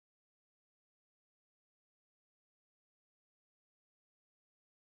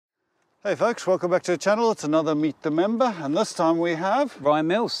Hey folks, welcome back to the channel. It's another Meet the Member, and this time we have Ryan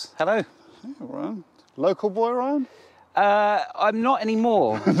Mills. Hello. Hey, Ryan. Local boy, Ryan? I'm not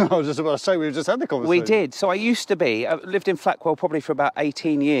anymore. No, I was just about to say, we've just had the conversation. We did. So I used to be. I lived in Flackwell probably for about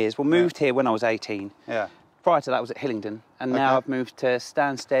 18 years. Well, moved here when I was 18. Yeah. Prior to that, I was at Hillingdon, and now I've moved to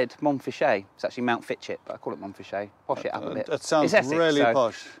Stansted, Montfichet. It's actually Mount Fitchett, but I call it Montfichet. Posh it up a bit. That sounds Essex, really so,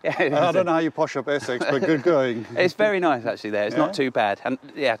 posh. Yeah, I don't know how you posh up Essex, but good going. It's very nice actually there. It's not too bad. And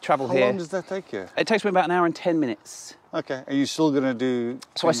yeah, travel How here. How long does that take you? It takes me about an hour and 10 minutes. Okay, are you still going to do...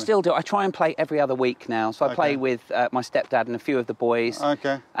 So I still do. I try and play every other week now. So I play with my stepdad and a few of the boys.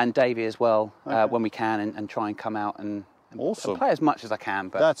 And Davey as well, when we can, and try and come out and play as much as I can.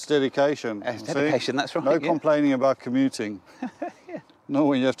 But that's dedication. It's dedication, that's right. No complaining about commuting. Not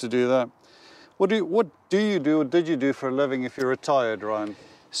when you have to do that. What do you do or did you do for a living if you're retired, Ryan?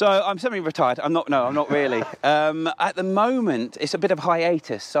 So I'm semi-retired. I'm not really. At the moment, it's a bit of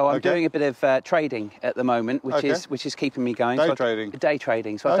hiatus. So I'm doing a bit of trading at the moment, which is keeping me going. Day trading. Day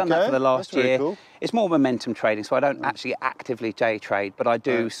trading. So I've done that for the last year. Cool. It's more momentum trading, so I don't actually actively day trade, but I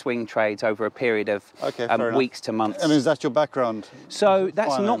do swing trades over a period of weeks to months. And is that your background? So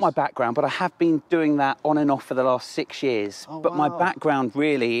that's not my background, but I have been doing that on and off for the last 6 years. But my background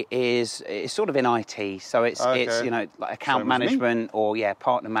really is sort of in IT. So it's you know, like account management or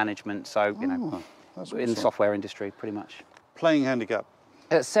partner management. So you know, in the software industry, pretty much. Playing handicap?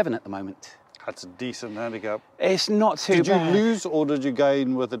 At 7 at the moment. That's a decent handicap. It's not too bad. Did you lose or did you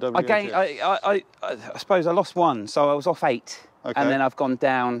gain with the WHS? I suppose I lost 1, so I was off 8, and then I've gone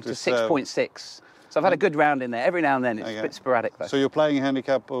down to 6.6. So I've had a good round in there. Every now and then it's a bit sporadic though. So your playing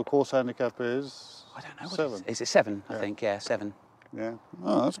handicap or course handicap is? I don't know. 7. Is it 7? I think 7. Yeah.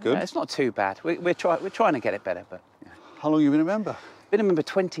 Oh, that's good. It's not too bad. We're trying to get it better, but. Yeah. How long have you been a member? Been a member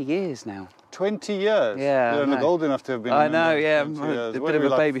 20 years now. 20 years? Yeah. You're not old enough to have been a member. I know, yeah. I'm a bit of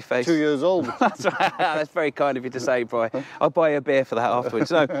a baby face. 2 years old. That's right. That's very kind of you to say, Boy. I'll buy you a beer for that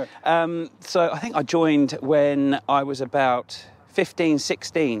afterwards. No. So I think I joined when I was about 15,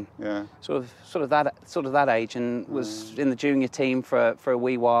 16. Yeah. Sort of that age, and was in the junior team for a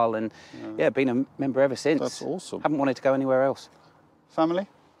wee while, and been a member ever since. That's awesome. Haven't wanted to go anywhere else. Family?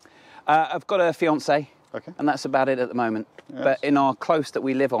 I've got a fiancée. Okay. And that's about it at the moment. Yes. But in our close that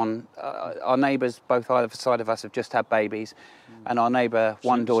we live on, our neighbours, both either side of us, have just had babies, and our neighbour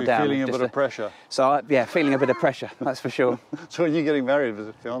one door down. Feeling a bit of pressure. So feeling a bit of pressure. That's for sure. So when you're getting married with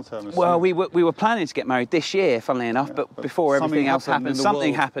a fiancé? Well, we were planning to get married this year, funnily enough, but before everything else happened,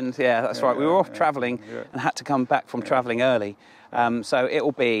 something happened. Yeah, that's right. We were off travelling and had to come back from travelling early. So it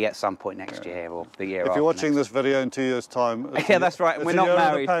will be at some point next year or the year after. If you're watching this video in 2 years' time... Yeah, that's right, and we're not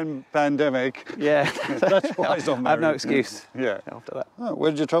married. The pandemic. Yeah. That's why he's not married. I have no excuse after that. Oh,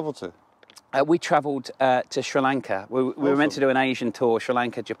 where did you travel to? We travelled to Sri Lanka. We were meant to do an Asian tour: Sri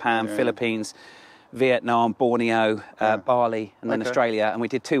Lanka, Japan, Philippines, Vietnam, Borneo, Bali, and then Australia. And we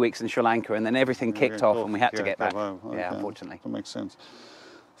did 2 weeks in Sri Lanka, and then everything kicked off, and we had to get back. Yeah, unfortunately. That makes sense.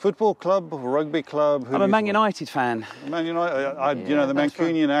 Football club, rugby club? I'm a Man United fan. Man United, you know, the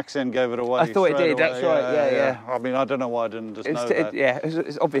Mancunian accent gave it away. I thought it did, that's right, yeah. I mean, I don't know why I didn't just know that. Yeah,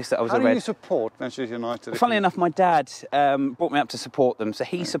 it's obvious that I was a red. How do you support Manchester United? Funnily enough, my dad brought me up to support them, so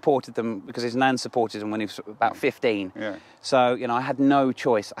he supported them because his nan supported them when he was about 15. Yeah. So, you know, I had no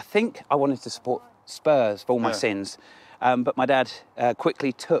choice. I think I wanted to support Spurs for all my sins. But my dad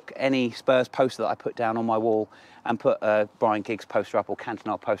quickly took any Spurs poster that I put down on my wall and put a Brian Giggs poster up or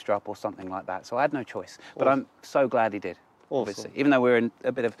Cantona poster up or something like that. So I had no choice. But I'm so glad he did, obviously. Even though we're in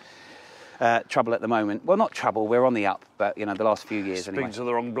a bit of trouble at the moment. Well, not trouble, we're on the up, but, you know, the last few years anyway. Speaking to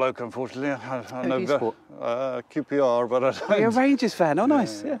the wrong bloke, unfortunately. I know QPR, but I don't... Oh, you're a Rangers fan? Oh,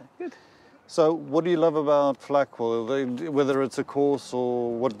 nice. Yeah, good. So what do you love about Flackwell, whether it's a course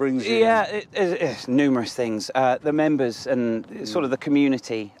or what brings you? Yeah, it's numerous things. The members and sort of the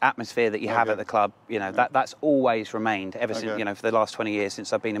community atmosphere that you have at the club, you know, that's always remained ever since, you know, for the last 20 years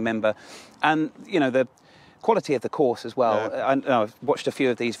since I've been a member. And, you know, the quality of the course as well. I've watched a few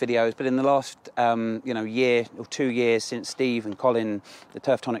of these videos, but in the last, you know, year or 2 years since Steve and Colin, the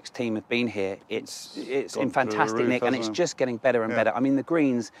Turf Tonics team, have been here, it's in fantastic nick, and it's just getting better and better. I mean, the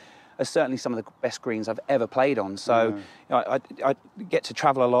greens are certainly some of the best greens I've ever played on. So you know, I get to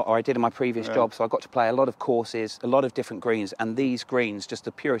travel a lot, or I did in my previous job, so I got to play a lot of courses, a lot of different greens, and these greens, just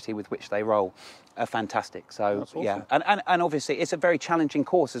the purity with which they roll, are fantastic. So awesome. And obviously it's a very challenging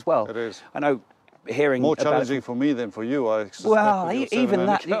course as well. It is. I know. Hearing more challenging for me than for you, I suspect. Well, even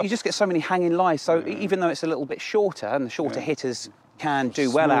that, you just get so many hanging lies. So even though it's a little bit shorter, and the shorter hitters can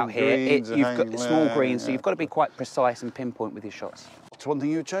do well out here, you've got small greens, so you've got to be quite precise and pinpoint with your shots. What's one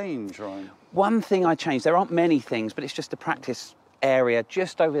thing you change, Ryan? One thing I changed, there aren't many things, but it's just to practice area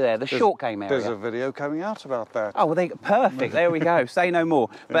just over there, the short game area. There's a video coming out about that. Oh, well, perfect. There we go. Say no more.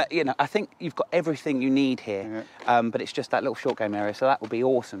 But, you know, I think you've got everything you need here. Yeah. But it's just that little short game area. So that would be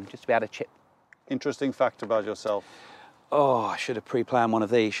awesome, just to be able to chip. Interesting fact about yourself. Oh, I should have pre-planned one of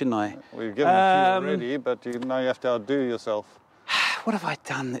these, shouldn't I? We've given a few already, but now you have to outdo yourself. What have I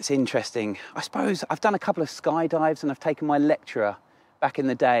done that's interesting? I suppose I've done a couple of skydives, and I've taken my lecturer back in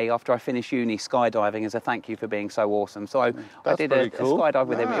the day after I finished uni skydiving as a thank you for being so awesome. So I did a skydive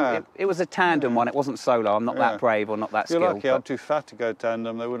with him. It was a tandem one. It wasn't solo. I'm not that brave or not that skilled. You're lucky. I'm too fat to go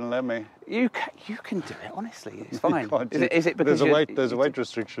tandem. They wouldn't let me. You can do it, honestly. It's fine. Is it because there's a weight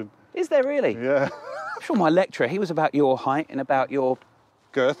restriction? Is there really? Yeah. I'm sure my lecturer, he was about your height and about your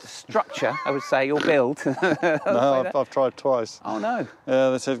girth, structure, I would say, your build. No, I've tried twice. Oh no.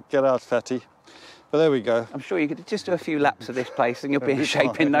 Yeah, they said get out, fatty. But there we go. I'm sure you could just do a few laps of this place and you'll be in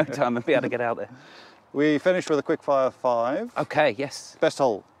shape in no time and be able to get out there. We finished with a quick fire 5. Okay, yes. Best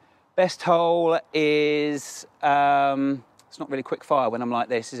hole? Best hole is, it's not really quick fire when I'm like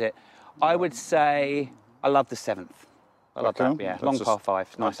this, is it? I would say I love the 7th. I love that, yeah. Long par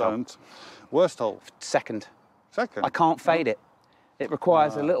 5, nice hole. Worst hole? Second. Second? I can't fade it. It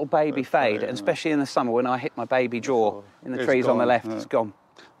requires a little baby fade, and especially in the summer when I hit my baby draw in the trees on the left, it's gone.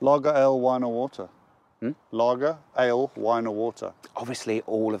 Lager, ale, wine or water? Lager, ale, wine or water? Obviously,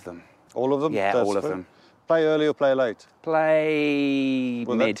 all of them. All of them? Yeah, all of them. Play early or play late? Play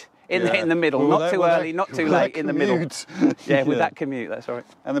mid. In the middle. Not too early, not too late, in the middle. Yeah, with that commute, that's right.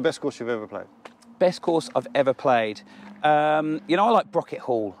 And the best course you've ever played? Best course I've ever played. You know, I like Brocket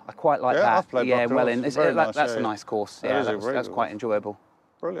Hall. I quite like that. I've played Brocket Welling. Hall. That's a nice course. Yeah, that's quite enjoyable.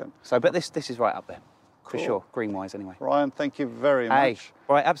 Brilliant. So, but this is right up there. For sure, green-wise anyway. Ryan, thank you very much.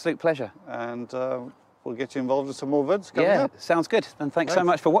 Right, absolute pleasure. And we'll get you involved with some more vids coming up. Yeah, sounds good. And thanks so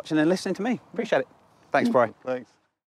much for watching and listening to me. Appreciate it. Thanks, Brian. Thanks.